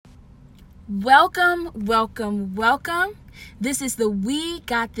Welcome. This is the We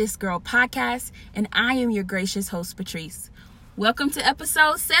Got This Girl podcast, and I am your gracious host, Patrice. Welcome to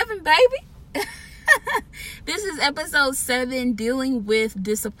episode 7, baby. This is episode 7, dealing with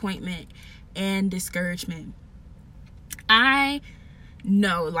disappointment and discouragement. I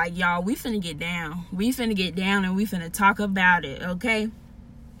know, y'all, we finna get down. And we finna talk about it, okay?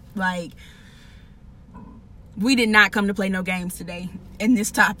 We did not come to play no games today in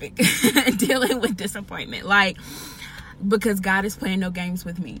this topic, dealing with disappointment, because God is playing no games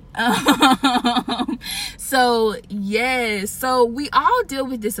with me. So we all deal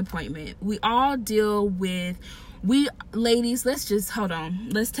with disappointment. Ladies, let's just, hold on.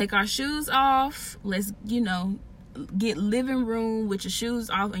 Let's take our shoes off. Let's, get living room with your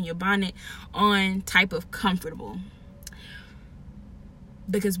shoes off and your bonnet on type of comfortable,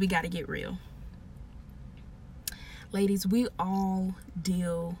 because we got to get real. Ladies, we all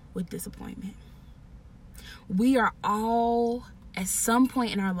deal with disappointment. We are all, at some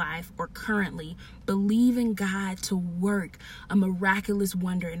point in our life or currently, believing God to work a miraculous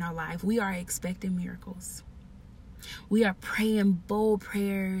wonder in our life. We are expecting miracles. We are praying bold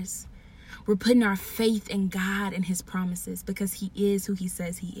prayers. We're putting our faith in God and His promises, because He is who He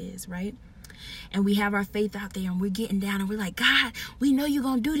says He is, right? And we have our faith out there, and we're getting down, and we're like, God, we know you're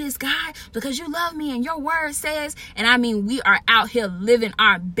going to do this, God, because you love me and your word says. And I mean, we are out here living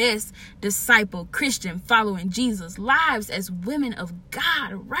our best disciple, Christian, following Jesus lives as women of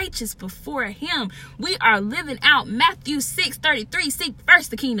God, righteous before Him. We are living out Matthew 6:33, seek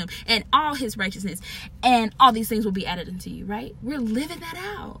first the kingdom and all His righteousness, and all these things will be added unto you, right? We're living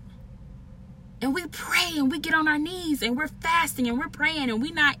that out. And we pray, and we get on our knees, and we're fasting, and we're praying, and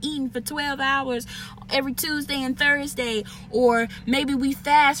we're not eating for 12 hours every Tuesday and Thursday. Or maybe we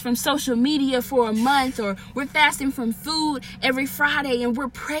fast from social media for a month, or we're fasting from food every Friday, and we're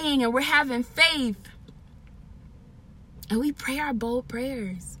praying, and we're having faith. And we pray our bold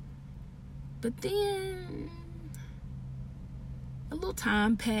prayers. But then a little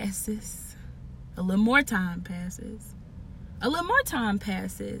time passes. A little more time passes.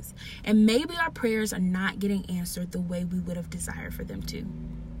 And maybe our prayers are not getting answered the way we would have desired for them to.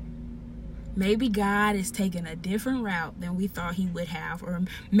 Maybe God is taking a different route than we thought He would have, or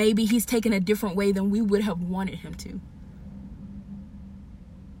maybe He's taking a different way than we would have wanted Him to.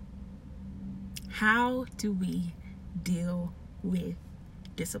 How do we deal with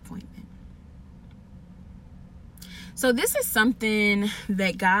disappointment? So this is something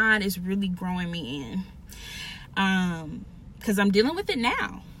that God is really growing me in. Because I'm dealing with it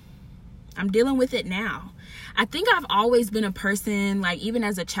now. I think I've always been a person, even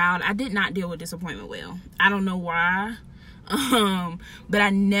as a child, I did not deal with disappointment well. I don't know why, but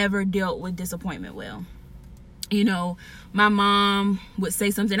I never dealt with disappointment well. My mom would say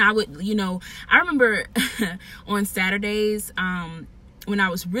something. I remember on Saturdays, when I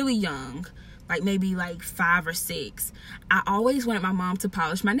was really young, maybe 5 or 6, I always wanted my mom to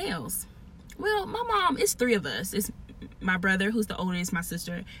polish my nails. Well, my mom, it's 3 of us. It's my brother, who's the oldest, my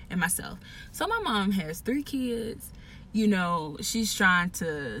sister, and myself. So my mom has 3 kids. She's trying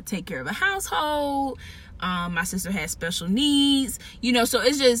to take care of a household. My sister has special needs. So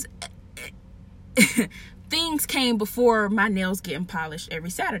it's just things came before my nails getting polished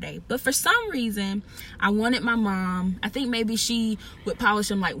every Saturday. But for some reason, I wanted my mom, I think maybe she would polish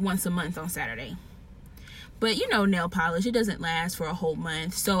them once a month on Saturday. But nail polish, it doesn't last for a whole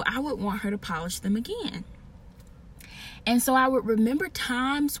month. So I would want her to polish them again. And so I would remember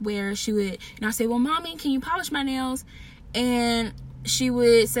times where she would, I'd say, well, Mommy, can you polish my nails? And she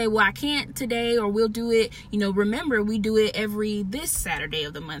would say, well, I can't today, or we'll do it. Remember, we do it this Saturday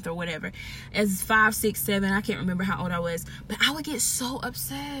of the month or whatever. As 5, 6, 7, I can't remember how old I was. But I would get so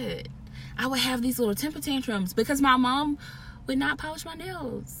upset. I would have these little temper tantrums because my mom would not polish my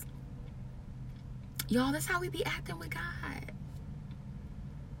nails. Y'all, that's how we be acting with God.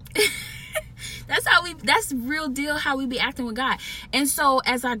 That's real deal how we be acting with God. And so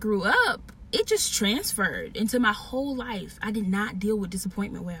as I grew up, it just transferred into my whole life. I did not deal with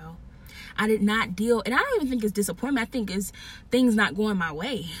disappointment well. And I don't even think it's disappointment. I think it's things not going my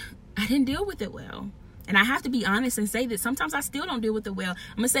way. I didn't deal with it well. And I have to be honest and say that sometimes I still don't deal with it well.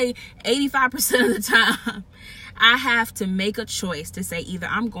 I'm going to say 85% of the time, I have to make a choice to say either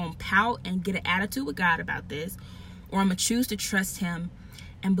I'm going to pout and get an attitude with God about this, or I'm going to choose to trust Him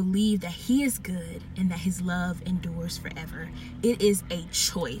and believe that He is good and that His love endures forever. It is a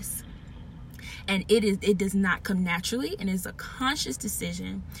choice. And it does not come naturally, and it's a conscious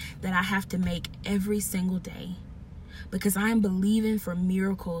decision that I have to make every single day. because I am believing for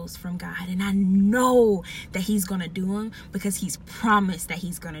miracles from God. And I know that he's going to do them because he's promised that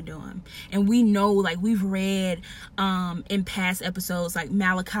he's going to do them. And we know, like we've read in past episodes, like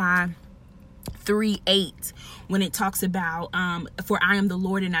Malachi 3:8, when it talks about for I am the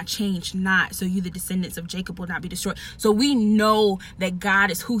Lord and I change not, so you the descendants of Jacob will not be destroyed. So we know that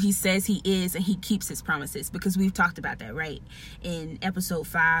God is who he says he is, and he keeps his promises, because we've talked about that, right, in episode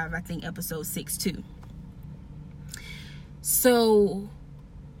 5, I think episode 6 too. So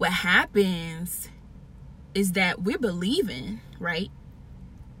what happens is that we're believing, right?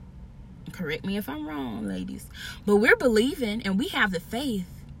 Correct me if I'm wrong, ladies, but we're believing and we have the faith.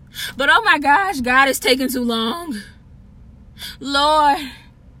 But oh my gosh, God, is taking too long. Lord,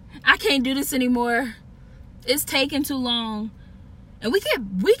 I can't do this anymore. It's taking too long. And we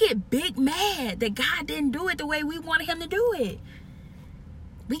get big mad that God didn't do it the way we wanted him to do it.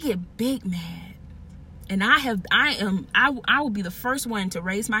 We get big mad. And I will be the first one to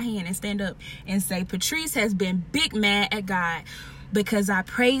raise my hand and stand up and say, Patrice has been big mad at God because I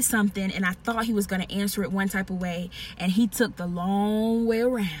prayed something and I thought he was going to answer it one type of way, and he took the long way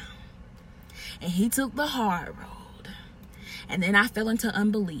around, and he took the hard road. And then I fell into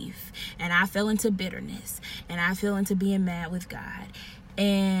unbelief, and I fell into bitterness, and I fell into being mad with God.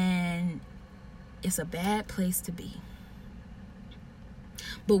 And it's a bad place to be.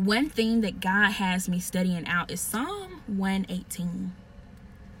 But one thing that God has me studying out is Psalm 118.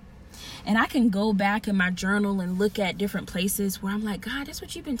 And I can go back in my journal and look at different places where I'm like, God, that's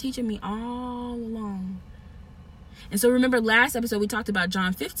what you've been teaching me all along. And so remember last episode we talked about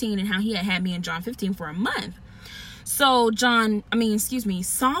John 15 and how he had me in John 15 for a month. So Psalm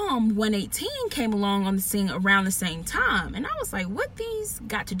 118 came along on the scene around the same time. And I was like, what these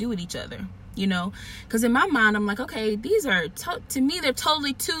got to do with each other? You know, because in my mind, I'm like, okay, these are, to me, they're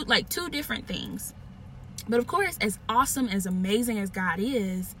totally two different things. But of course, as awesome, as amazing as God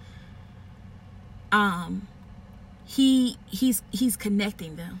is, he's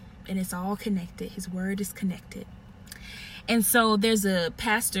connecting them, and it's all connected. His word is connected. And so there's a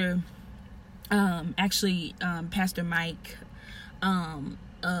pastor, Pastor Mike,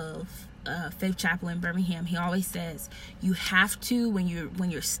 of Faith Chapel in Birmingham. He always says you have to, when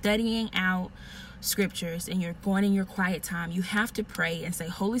you're studying out scriptures and you're going in your quiet time, you have to pray and say,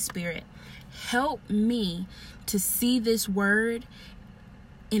 Holy Spirit, help me to see this word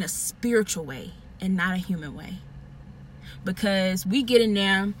in a spiritual way and not a human way. Because we get in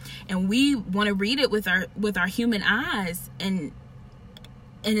there and we want to read it with our human eyes, and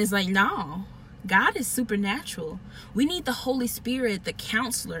it's like, no, God is supernatural. We need the Holy Spirit, the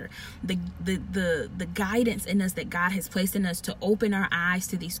counselor, the guidance in us that God has placed in us to open our eyes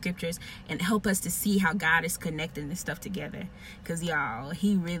to these scriptures and help us to see how God is connecting this stuff together. Because y'all,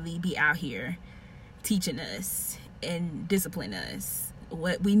 he really be out here teaching us and disciplining us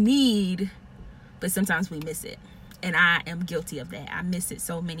what we need, but sometimes we miss it. And I am guilty of that. I miss it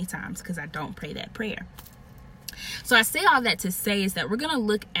so many times because I don't pray that prayer. So I say all that to say is that we're going to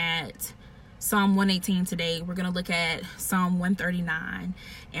look at Psalm 118 today. We're going to look at Psalm 139,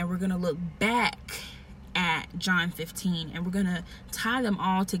 and we're going to look back at John 15, and we're going to tie them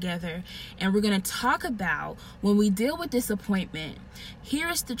all together, and we're going to talk about when we deal with disappointment.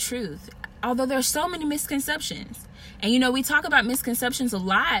 Here's the truth. Although there's so many misconceptions, and you know, we talk about misconceptions a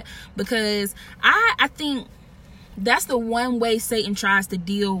lot because I think that's the one way Satan tries to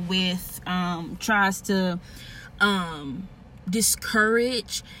deal with, tries to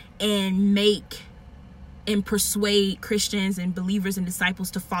discourage and make and persuade Christians and believers and disciples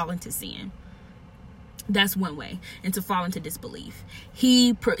to fall into sin. That's one way, and to fall into disbelief.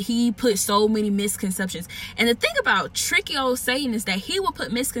 He put so many misconceptions. And the thing about tricky old Satan is that he will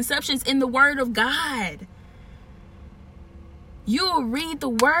put misconceptions in the word of God. You'll read the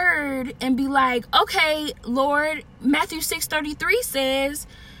word and be like, okay, Lord, Matthew 6:33 says,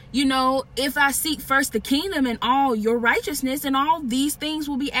 you know, if I seek first the kingdom and all your righteousness, and all these things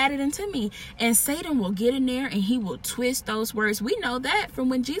will be added unto me. And Satan will get in there and he will twist those words. We know that from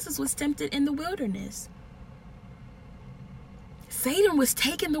when Jesus was tempted in the wilderness. Satan was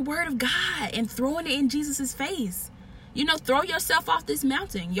taking the word of God and throwing it in Jesus's face. You know, throw yourself off this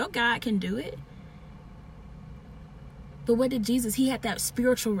mountain. Your God can do it. But what did Jesus? He had that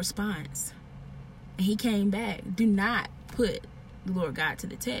spiritual response. And he came back. Do not put the Lord God to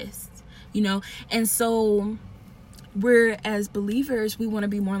the test. You know? And so we're, as believers, we want to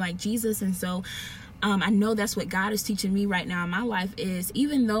be more like Jesus. And so I know that's what God is teaching me right now in my life is,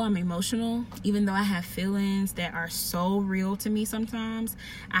 even though I'm emotional, even though I have feelings that are so real to me sometimes,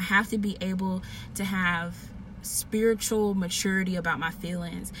 I have to be able to have spiritual maturity about my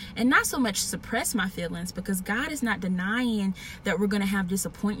feelings, and not so much suppress my feelings, because God is not denying that we're going to have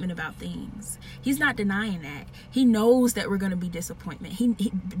disappointment about things. He's not denying that. He knows that we're going to be disappointed.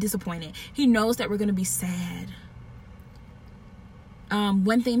 He knows that we're going to be sad.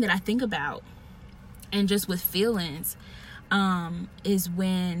 One thing that I think about, and just with feelings, is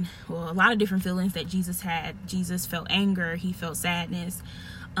when, a lot of different feelings that Jesus had. Jesus felt anger, he felt sadness.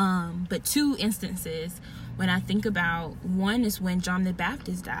 But two instances when I think about, one is when John the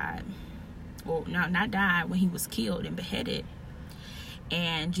Baptist died. Well, not died, when he was killed and beheaded.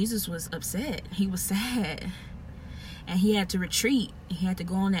 And Jesus was upset. He was sad. And he had to retreat. He had to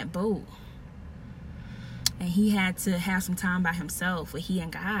go on that boat. And he had to have some time by himself with he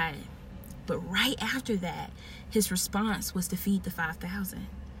and God. But right after that, his response was to feed the 5,000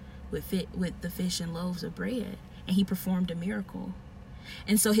 with the fish and loaves of bread. And he performed a miracle.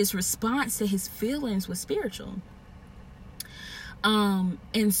 And so his response to his feelings was spiritual.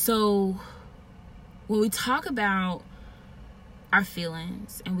 And so when we talk about our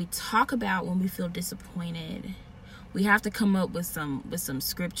feelings, and we talk about when we feel disappointed, we have to come up with some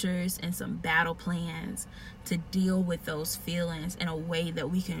scriptures and some battle plans to deal with those feelings in a way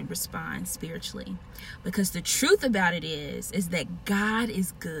that we can respond spiritually. Because the truth about it is that God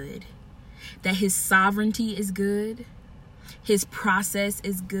is good, that his sovereignty is good, his process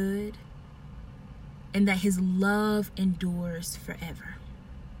is good, and that his love endures forever.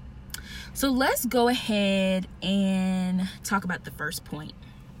 So let's go ahead and talk about the first point.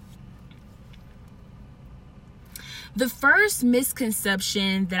 The first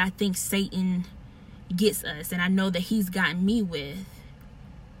misconception that I think Satan gets us, and I know that he's gotten me with,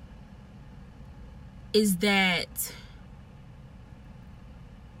 is that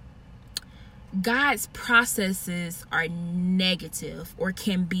God's processes are negative, or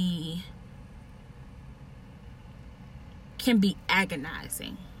can be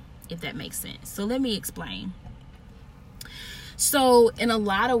agonizing, if that makes sense. So let me explain. So in a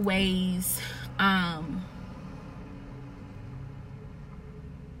lot of ways,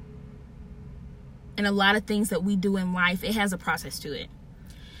 and a lot of things that we do in life, it has a process to it.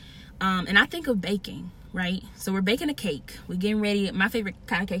 And I think of baking, right? So we're baking a cake. We're getting ready. My favorite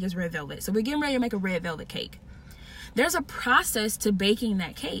kind of cake is red velvet. So we're getting ready to make a red velvet cake. There's a process to baking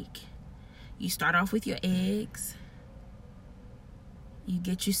that cake. You start off with your eggs. You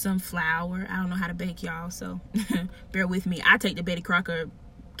get you some flour. I don't know how to bake, y'all, so bear with me. I take the Betty Crocker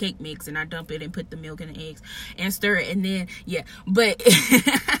cake mix and I dump it and put the milk and the eggs and stir it, and then but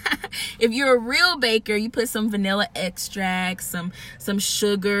if you're a real baker, you put some vanilla extract, some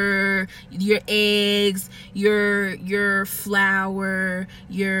sugar, your eggs, your flour,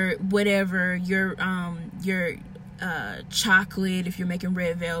 your whatever, your chocolate, if you're making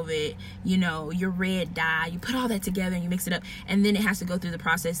red velvet, your red dye, you put all that together and you mix it up, and then it has to go through the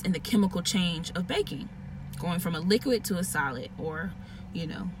process and the chemical change of baking, going from a liquid to a solid, or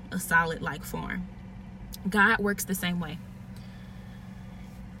a solid like form. God works the same way.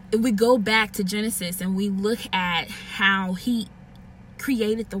 If we go back to Genesis and we look at how he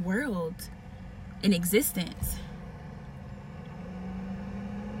created the world in existence,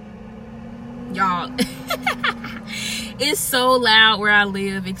 y'all, it's so loud where I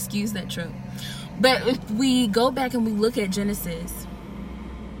live, excuse that truck. But if we go back and we look at Genesis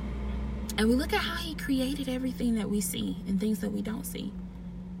and we look at how he created everything that we see and things that we don't see,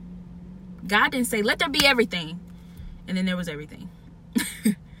 God didn't say, let there be everything, and then there was everything.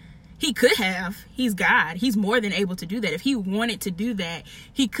 He could have. He's God. He's more than able to do that. If he wanted to do that,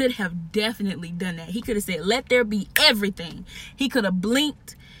 he could have definitely done that. He could have said, let there be everything. He could have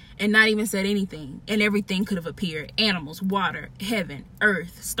blinked and not even said anything, and everything could have appeared. Animals, water, heaven,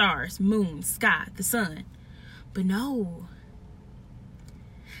 earth, stars, moon, sky, the sun. But no.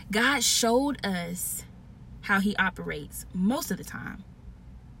 God showed us how he operates most of the time.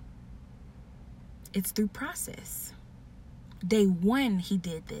 It's through process. Day 1, he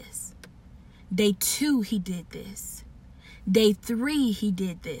did this. Day 2, he did this. Day 3, he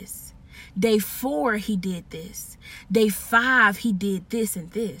did this. Day 4, he did this. Day 5, he did this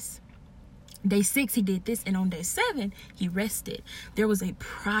and this. Day 6, he did this. And on day 7, he rested. There was a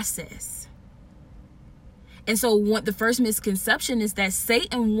process. And so the first misconception is that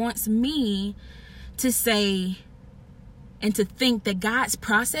Satan wants me to say and to think that God's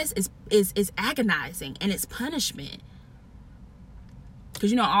process is agonizing and it's punishment.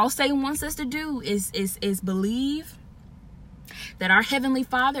 Because all Satan wants us to do is believe that our Heavenly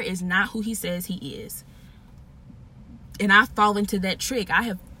Father is not who he says he is. And I fall into that trick. I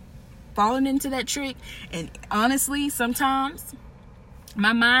have fallen into that trick. And honestly, sometimes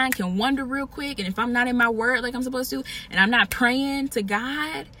My mind can wander real quick, and if I'm not in my word like I'm supposed to, and I'm not praying to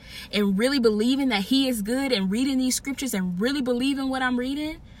God and really believing that he is good and reading these scriptures and really believing what I'm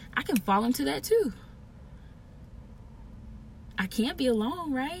reading, I can fall into that too. I can't be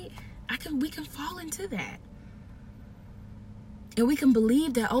alone, right? We can fall into that. And we can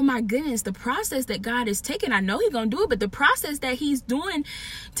believe that, oh my goodness, the process that God is taking, I know he's going to do it, but the process that he's doing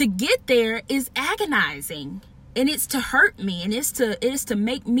to get there is agonizing. And it's to hurt me, and it is to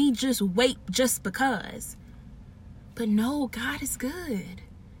make me just wait just because. But no, God is good.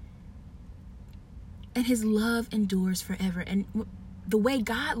 And his love endures forever. And the way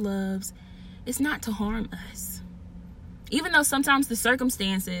God loves is not to harm us. Even though sometimes the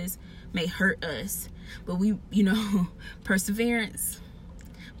circumstances may hurt us, but we, perseverance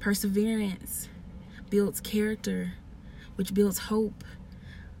builds character, which builds hope.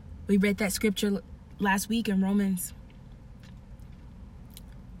 We read that scripture last week in Romans.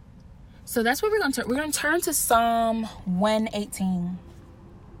 So that's what we're going to turn. We're going to turn to Psalm 118.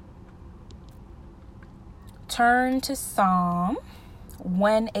 Turn to Psalm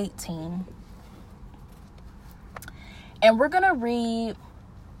 118. And we're going to read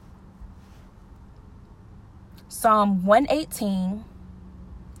Psalm 118.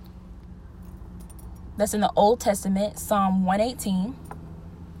 That's in the Old Testament, Psalm 118.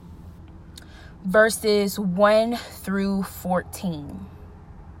 Verses 1 through 14.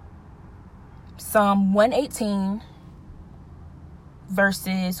 Psalm 118,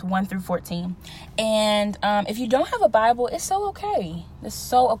 verses 1 through 14. And if you don't have a Bible, it's so okay. It's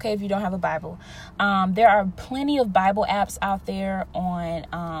so okay if you don't have a Bible. There are plenty of Bible apps out there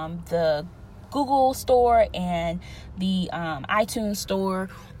on the Google store and the iTunes store,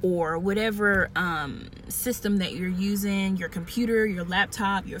 or whatever system that you're using, your computer, your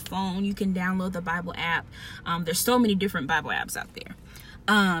laptop, your phone. You can download the Bible app. There's so many different Bible apps out there.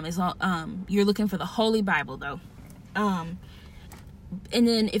 You're looking for the Holy Bible though. And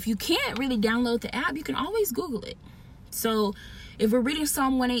then if you can't really download the app, you can always Google it. So if we're reading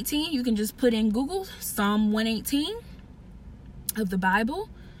Psalm 118, you can just put in Google Psalm 118 of the Bible,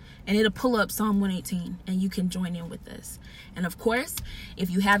 and it'll pull up Psalm 118, and you can join in with us. And of course, if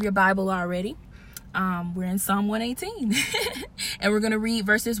you have your Bible already, we're in Psalm 118. And we're going to read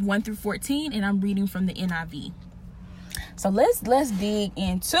verses 1 through 14, and I'm reading from the NIV. So let's dig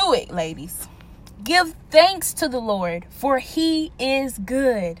into it, ladies. Give thanks to the Lord, for he is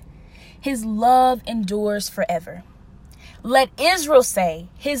good. His love endures forever. Let Israel say,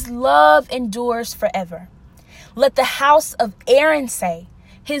 his love endures forever. Let the house of Aaron say,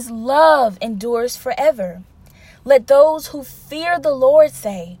 his love endures forever. Let those who fear the Lord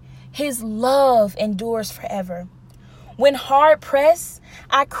say, his love endures forever. When hard pressed,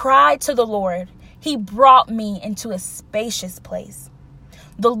 I cried to the Lord. He brought me into a spacious place.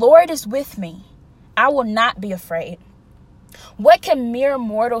 The Lord is with me. I will not be afraid. What can mere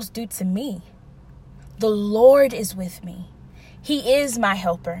mortals do to me? The Lord is with me. He is my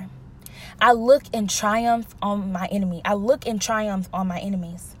helper. I look in triumph on my enemies.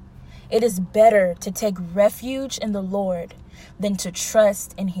 It is better to take refuge in the Lord than to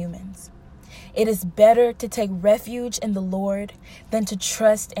trust in humans. It is better to take refuge in the Lord than to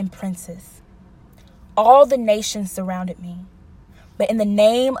trust in princes. All the nations surrounded me, but in the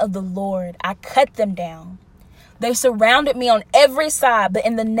name of the Lord, I cut them down. They surrounded me on every side, but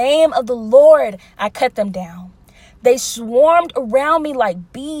in the name of the Lord, I cut them down. They swarmed around me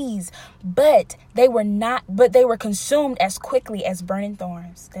like bees, but they were consumed as quickly as burning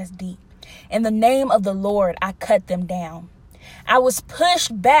thorns. That's deep. In the name of the Lord, I cut them down. I was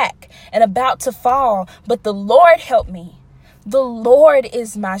pushed back and about to fall, but the Lord helped me. The Lord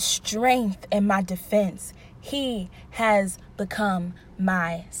is my strength and my defense. He has become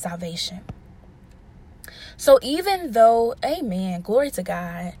my salvation. So even though, amen, glory to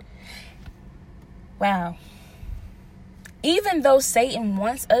God. Wow. Even though Satan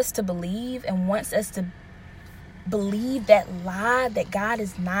wants us to believe and wants us to believe that lie that God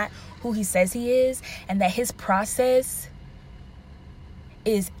is not who he says he is, and that his process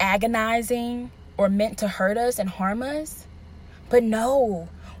is agonizing or meant to hurt us and harm us. But no,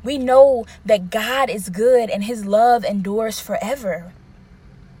 we know that God is good and his love endures forever.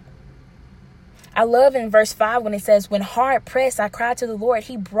 I love in verse 5 when it says, when hard pressed, I cried to the Lord.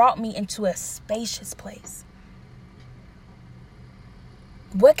 He brought me into a spacious place.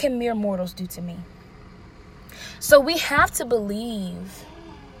 What can mere mortals do to me? So we have to believe.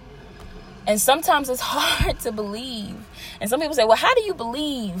 And sometimes it's hard to believe. And some people say, well, how do you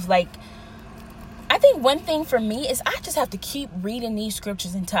believe? Like, I think one thing for me is I just have to keep reading these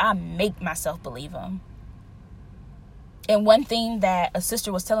scriptures until I make myself believe them. And one thing that a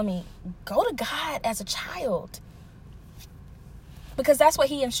sister was telling me, go to God as a child. Because that's what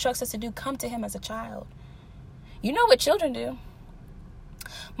he instructs us to do. Come to him as a child. You know what children do.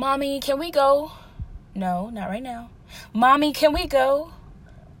 Mommy, can we go? No, not right now. Mommy, can we go?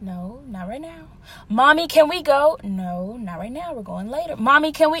 No, not right now. Mommy, can we go? No, not right now. We're going later.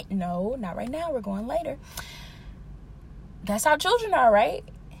 Mommy, can we? No, not right now. We're going later. That's how children are, right?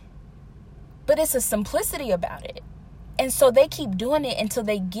 But it's a simplicity about it. And so they keep doing it until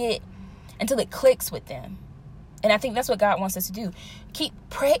it clicks with them. And I think that's what God wants us to do.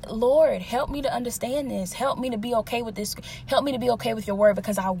 Pray, Lord, help me to understand this. Help me to be okay with this. Help me to be okay with your word,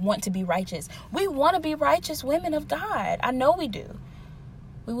 because I want to be righteous. We want to be righteous women of God. I know we do.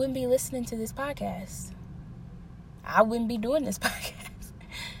 We wouldn't be listening to this podcast. I wouldn't be doing this podcast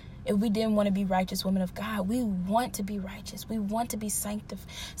if we didn't want to be righteous women of God. We want to be righteous. We want to be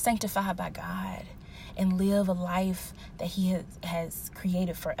sanctified by God and live a life that he has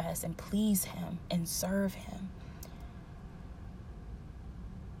created for us and please him and serve him.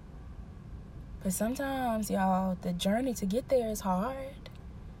 But sometimes, y'all, the journey to get there is hard.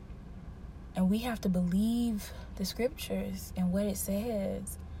 And we have to believe the scriptures and what it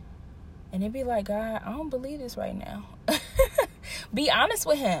says. And it'd be like, God, I don't believe this right now. Be honest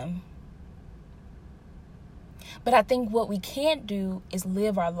with him. But I think what we can't do is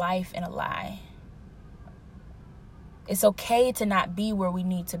live our life in a lie. It's okay to not be where we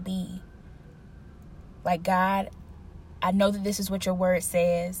need to be. Like, God, I know that this is what your word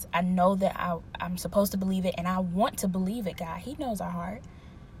says. I know that I'm supposed to believe it, and I want to believe it, God. He knows our heart.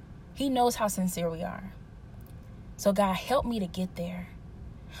 He knows how sincere we are. So, God, help me to get there.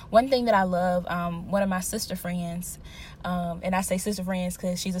 One thing that I love, one of my sister friends, and I say sister friends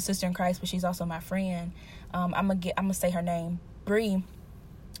because she's a sister in Christ, but she's also my friend. I'm gonna say her name, Bree.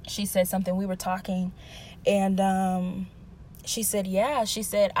 She said something. We were talking, and she said,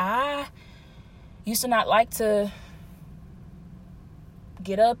 I used to not like to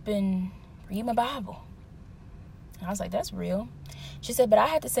get up and read my Bible. And I was like, that's real. She said, but I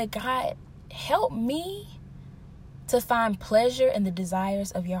had to say, God, help me to find pleasure in the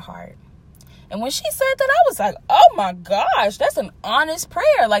desires of your heart. And when she said that, I was like, oh my gosh, that's an honest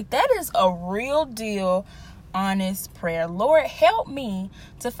prayer. Like, that is a real deal honest prayer. Lord, help me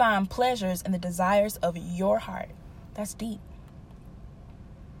to find pleasures in the desires of your heart. That's deep.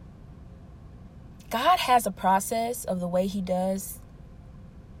 God has a process of the way he does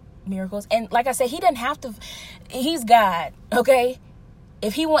miracles. And like I said, he doesn't have to. He's God, okay?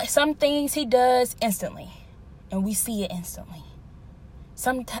 If he wants some things, he does instantly. And we see it instantly.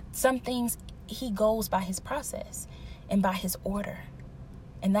 Some things, he goes by his process and by his order.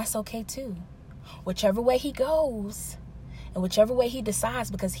 And that's okay too. Whichever way he goes and whichever way he decides,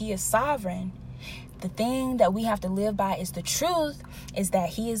 because he is sovereign, the thing that we have to live by is the truth, is that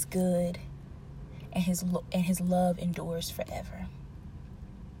he is good and his love endures forever.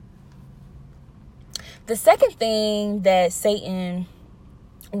 The second thing that Satan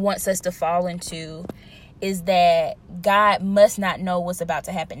wants us to fall into is that God must not know what's about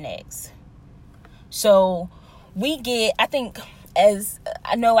to happen next. So I think, as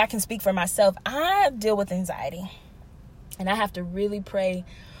I know I can speak for myself, I deal with anxiety. And I have to really pray,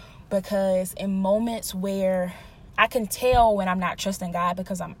 because in moments where I can tell when I'm not trusting God,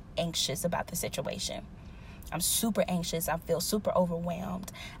 because I'm anxious about the situation. I'm super anxious. I feel super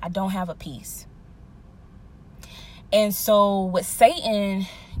overwhelmed. I don't have a peace. And so what Satan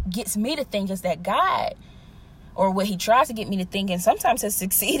gets me to think is that God, or what he tries to get me to think, and sometimes has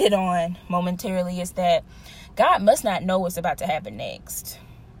succeeded on momentarily, is that God must not know what's about to happen next.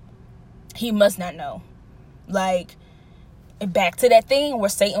 He must not know. Like, back to that thing where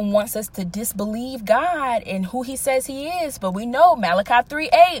Satan wants us to disbelieve God and who he says he is. But we know Malachi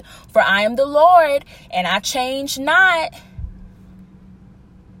 3:8, for I am the Lord and I change not.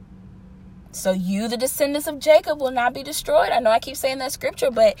 So you, the descendants of Jacob, will not be destroyed. I know I keep saying that scripture,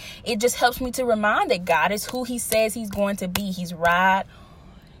 but it just helps me to remind that God is who he says he's going to be. He's ride.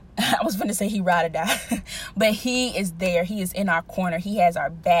 I was going to say he ride or die, but he is there. He is in our corner. He has our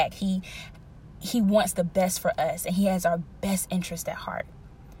back. He wants the best for us, and he has our best interest at heart.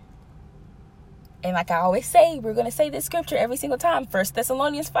 And like I always say, we're going to say this scripture every single time. 1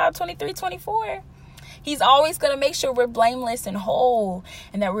 Thessalonians 5:23-24. He's always going to make sure we're blameless and whole,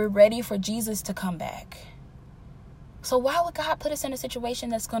 and that we're ready for Jesus to come back. So why would God put us in a situation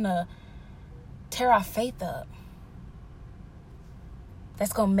that's going to tear our faith up?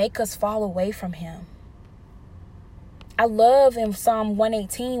 That's going to make us fall away from him. I love in Psalm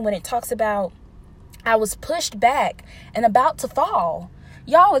 118 when it talks about, I was pushed back and about to fall,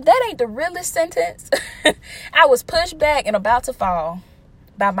 Y'all, if that ain't the realest sentence, I was pushed back and about to fall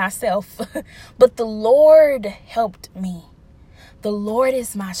by myself. But the Lord helped me. The Lord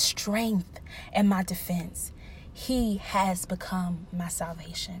is my strength and my defense. He has become my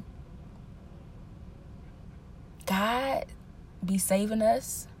salvation. God be saving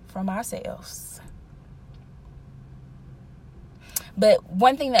us from ourselves. But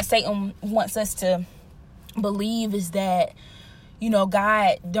one thing that Satan wants us to believe is that,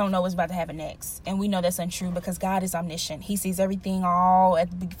 God don't know what's about to happen next. And we know that's untrue because God is omniscient. He sees everything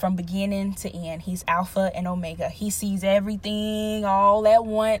from beginning to end. He's Alpha and Omega. He sees everything all at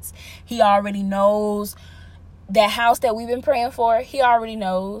once. He already knows that house that we've been praying for. He already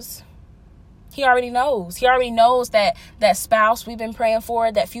knows. He already knows. He already knows that spouse we've been praying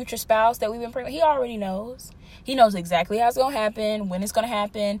for, that future spouse that we've been praying for. He already knows. He knows exactly how it's going to happen, when it's going to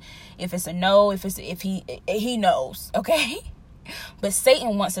happen, if it's a no, if he knows, okay? But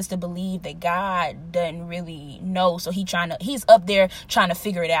Satan wants us to believe that God doesn't really know. So he's up there trying to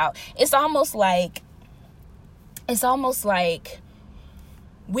figure it out. It's almost like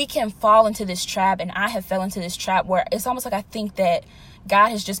we can fall into this trap, and I have fell into this trap where it's almost like I think that God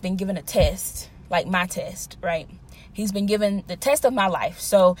has just been given a test, like my test, right? He's been given the test of my life.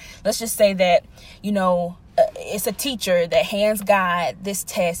 So let's just say that, it's a teacher that hands God this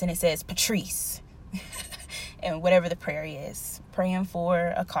test and it says Patrice and whatever the prayer is, praying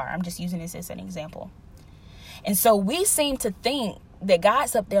for a car. I'm just using this as an example. And so we seem to think that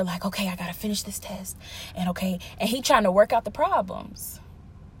God's up there like, okay, I got to finish this test. And he trying to work out the problems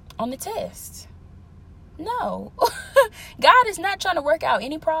on the test. No, God is not trying to work out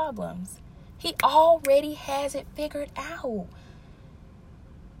any problems. He already has it figured out.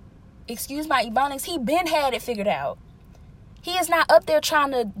 Excuse my Ebonics. He been had it figured out. He is not up there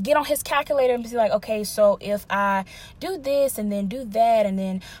trying to get on his calculator and be like, okay, so if I do this and then do that and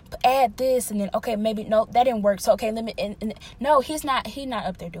then add this and then, okay, maybe, no, that didn't work. So, okay, let me, no, he's not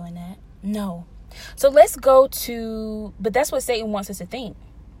up there doing that. No. So let's go to, but that's what Satan wants us to think.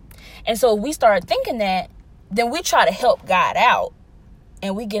 And so we start thinking that, then we try to help God out.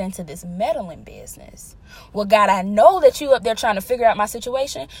 And we get into this meddling business. Well, God, I know that you up there trying to figure out my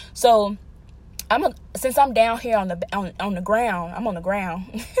situation. So since I'm down here on the ground, I'm on the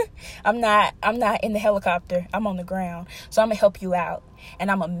ground. I'm not in the helicopter. I'm on the ground. So I'm gonna help you out.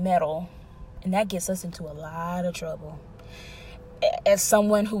 And I'm a meddle. And that gets us into a lot of trouble. As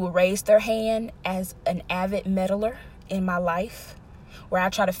someone who raised their hand as an avid meddler in my life, where I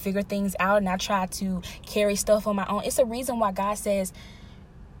try to figure things out and I try to carry stuff on my own. It's a reason why God says,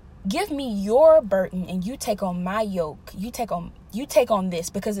 give me your burden and you take on my yoke. You take on this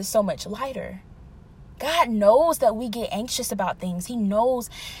because it's so much lighter. God knows that we get anxious about things. He knows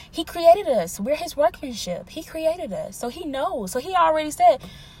he created us. We're his workmanship. He created us. So he knows. So he already said,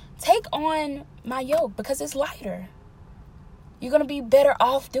 take on my yoke because it's lighter. You're going to be better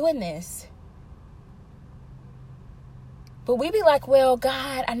off doing this. But we be like, well,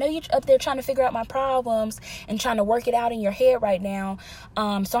 God, I know you're up there trying to figure out my problems and trying to work it out in your head right now. So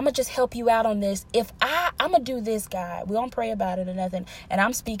I'm going to just help you out on this. If I'm going to do this, God, we don't pray about it or nothing. And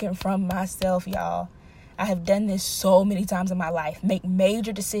I'm speaking from myself, y'all. I have done this so many times in my life. Make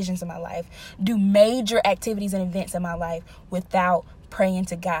major decisions in my life. Do major activities and events in my life without praying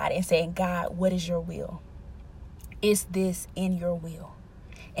to God and saying, God, what is your will? Is this in your will?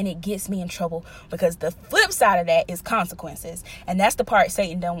 And it gets me in trouble because the flip side of that is consequences. And that's the part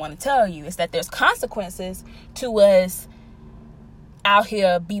Satan don't want to tell you, is that there's consequences to us out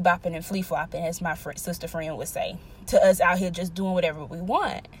here bebopping and flea-flopping, as my sister friend would say, to us out here just doing whatever we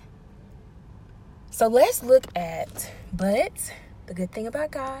want. So let's look at, but the good thing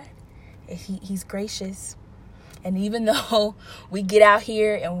about God is he's gracious. And even though we get out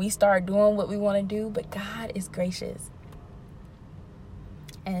here and we start doing what we want to do, but God is gracious.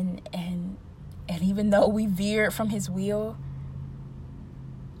 And even though we veered from his will,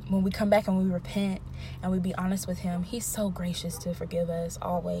 when we come back and we repent and we be honest with him, he's so gracious to forgive us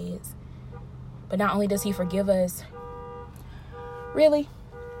always. But not only does he forgive us, really?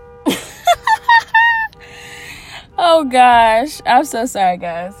 Oh gosh, I'm so sorry,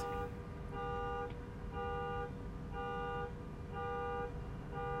 guys.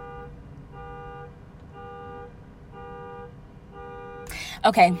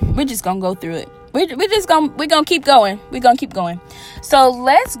 Okay, we're just gonna go through it. We're gonna keep going. We're gonna keep going. So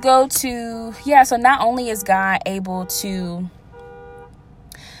let's go to, so not only is God able to,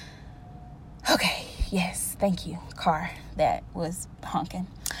 okay, yes, thank you, car that was honking.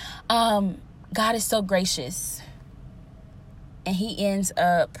 God is so gracious, and he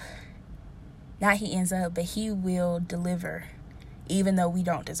will deliver even though we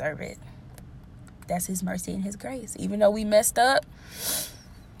don't deserve it. That's his mercy and his grace. Even though we messed up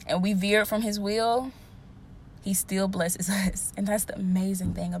and we veered from his will, he still blesses us. And that's the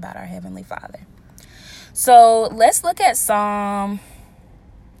amazing thing about our Heavenly Father. So let's look at Psalm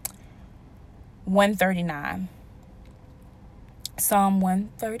 139. Psalm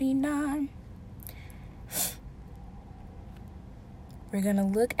 139. We're going to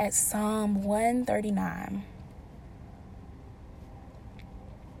look at Psalm 139.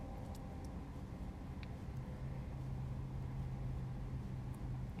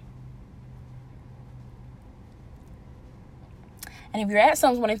 And if you're at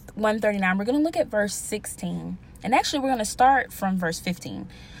Psalms 139, we're going to look at verse 16. And actually, we're going to start from verse 15.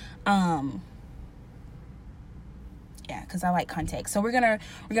 Because I like context. So we're gonna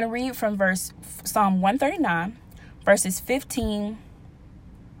read from Psalm 139, verses 15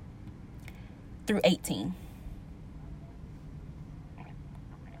 through 18.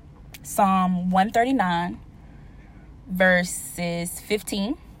 Psalm 139, verses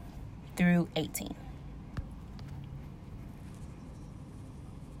 15 through 18.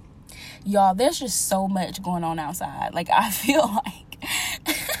 Y'all, there's just so much going on outside. Like, I feel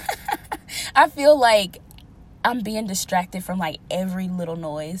like I'm being distracted from like every little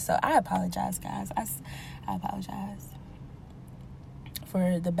noise. So I apologize, guys. I apologize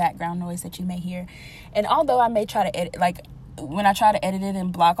for the background noise that you may hear. And although I may try to edit, like when I try to edit it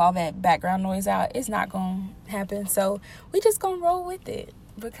and block all that background noise out, it's not going to happen. So we just going to roll with it,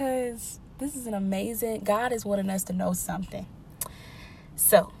 because this is an amazing, God is wanting us to know something.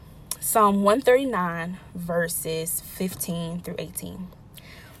 So Psalm 139, verses 15 through 18.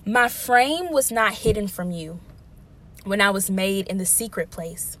 My frame was not hidden from you when I was made in the secret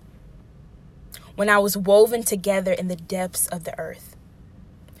place, when I was woven together in the depths of the earth.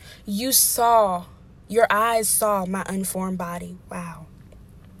 Your eyes saw my unformed body. Wow.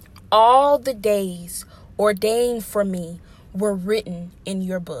 All the days ordained for me were written in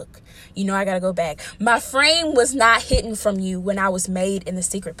your book. You know, I got to go back. My frame was not hidden from you when I was made in the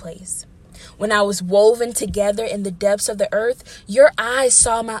secret place. When I was woven together in the depths of the earth, your eyes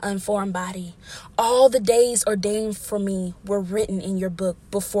saw my unformed body. All the days ordained for me were written in your book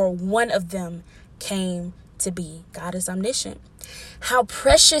before one of them came to be. God is omniscient. How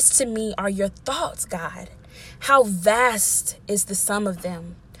precious to me are your thoughts, God. How vast is the sum of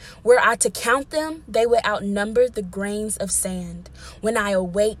them. Were I to count them, they would outnumber the grains of sand. When I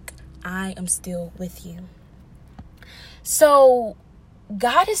awake, I am still with you. So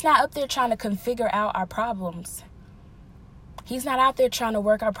God is not up there trying to configure out our problems. He's not out there trying to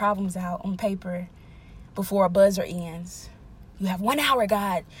work our problems out on paper before a buzzer ends. You have 1 hour,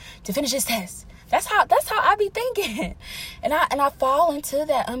 God, to finish this test. That's how I be thinking. And I fall into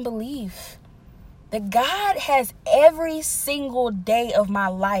that unbelief that God has every single day of my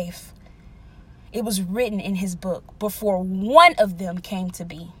life. It was written in his book before one of them came to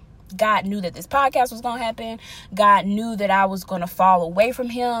be. God knew that this podcast was going to happen. God knew that I was going to fall away from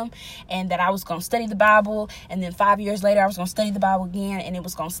him and that I was going to study the Bible. And then 5 years later, I was going to study the Bible again and it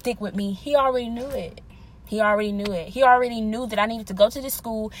was going to stick with me. He already knew it. He already knew it. He already knew that I needed to go to this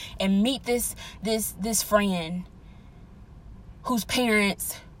school and meet this friend whose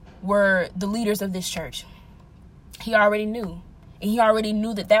parents were the leaders of this church. He already knew. And he already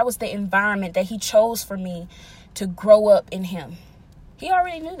knew that that was the environment that he chose for me to grow up in him. He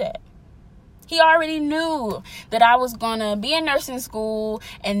already knew that. He already knew that I was going to be in nursing school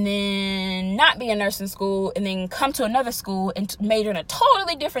and then not be in nursing school and then come to another school and major in a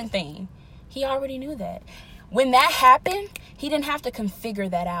totally different thing. He already knew that. When that happened, he didn't have to configure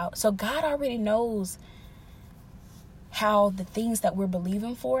that out. So God already knows how the things that we're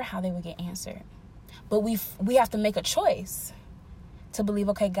believing for, how they would get answered. But we have to make a choice to believe,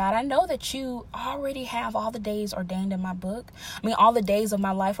 okay, God, I know that you already have all the days ordained in my book. All the days of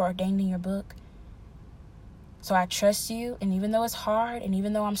my life are ordained in your book. So I trust you. And even though it's hard and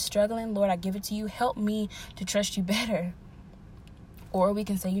even though I'm struggling, Lord, I give it to you. Help me to trust you better. Or we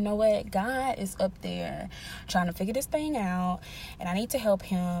can say, you know what? God is up there trying to figure this thing out and I need to help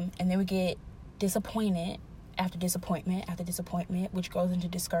him. And then we get disappointed after disappointment after disappointment, which goes into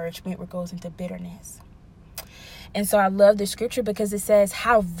discouragement, which goes into bitterness. And so I love the scripture because it says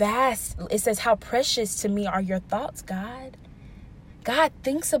how precious to me are your thoughts, God. God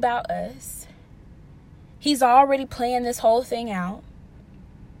thinks about us. He's already planned this whole thing out.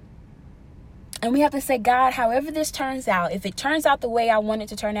 And we have to say, God, however this turns out, if it turns out the way I want it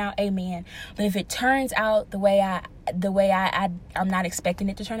to turn out, amen. But if it turns out the way I'm not expecting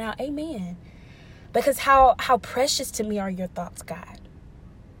it to turn out, amen. Because how precious to me are your thoughts, God.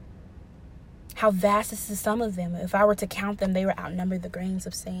 How vast is the sum of them? If I were to count them, they would outnumber the grains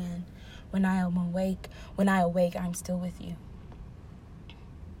of sand. When I awake, I'm still with you.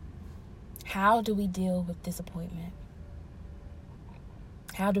 How do we deal with disappointment?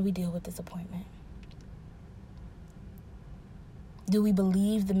 How do we deal with disappointment? Do we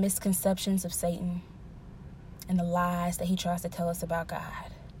believe the misconceptions of Satan and the lies that he tries to tell us about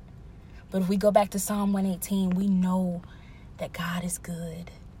God? But if we go back to Psalm 118, we know that God is good.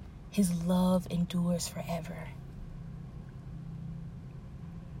 His love endures forever.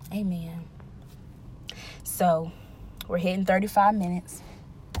 Amen. So, we're hitting 35 minutes.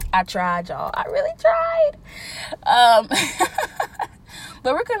 I tried, y'all. I really tried.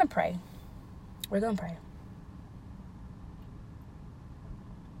 But we're going to pray. We're going to pray.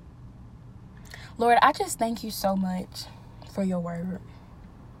 Lord, I just thank you so much for your word.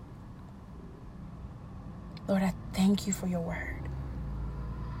 Lord, I thank you for your word.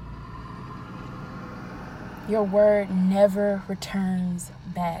 Your word never returns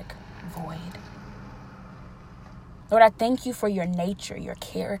back void. Lord, I thank you for your nature, your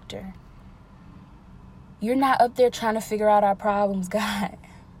character. You're not up there trying to figure out our problems, God.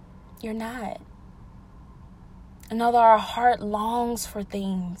 You're not. And although our heart longs for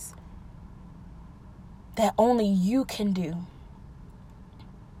things that only you can do,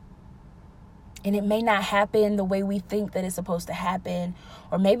 and it may not happen the way we think that it's supposed to happen,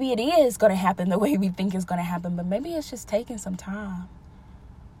 or maybe it is going to happen the way we think it's going to happen, but maybe it's just taking some time.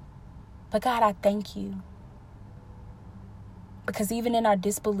 But God, I thank you. Because even in our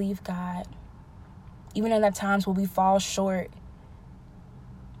disbelief, God, even in the times where we fall short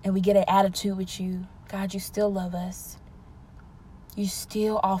and we get an attitude with you, God, you still love us. You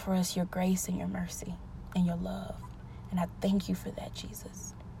still offer us your grace and your mercy and your love. And I thank you for that,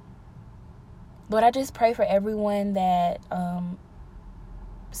 Jesus. Lord, I just pray for everyone that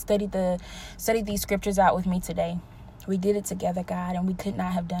studied these scriptures out with me today. We did it together, God, and we could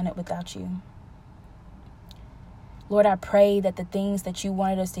not have done it without you. Lord, I pray that the things that you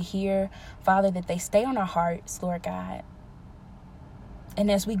wanted us to hear, Father, that they stay on our hearts, Lord God.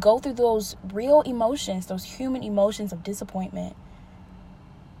 And as we go through those real emotions, those human emotions of disappointment,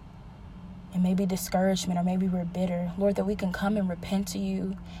 and maybe discouragement, or maybe we're bitter, Lord, that we can come and repent to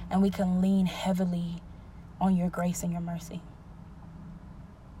you, and we can lean heavily on your grace and your mercy.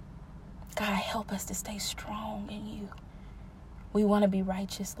 God, help us to stay strong in you. We want to be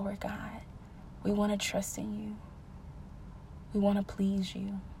righteous, Lord God. We want to trust in you. We want to please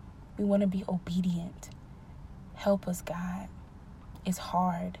you. We want to be obedient. Help us, God. It's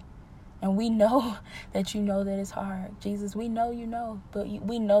hard. And we know that you know that it's hard. Jesus, we know you know, but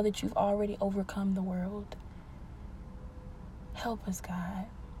we know that you've already overcome the world. Help us, God.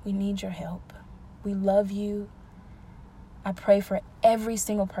 We need your help. We love you. I pray for every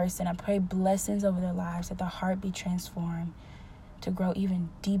single person. I pray blessings over their lives, that their heart be transformed to grow even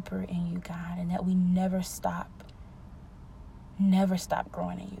deeper in you, God, and that we never stop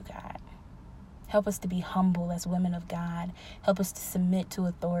growing in you, God. Help us to be humble as women of God. Help us to submit to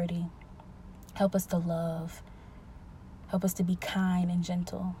authority. Help us to love. Help us to be kind and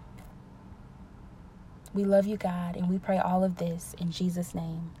gentle. We love you, God, and we pray all of this in Jesus'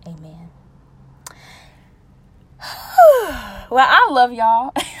 name. Amen. Well, I love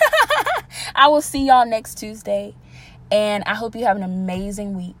y'all. I will see y'all next Tuesday, and I hope you have an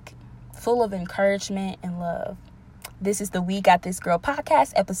amazing week full of encouragement and love. This is the We Got This Girl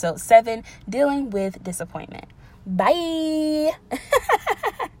podcast, episode 7, dealing with disappointment. Bye.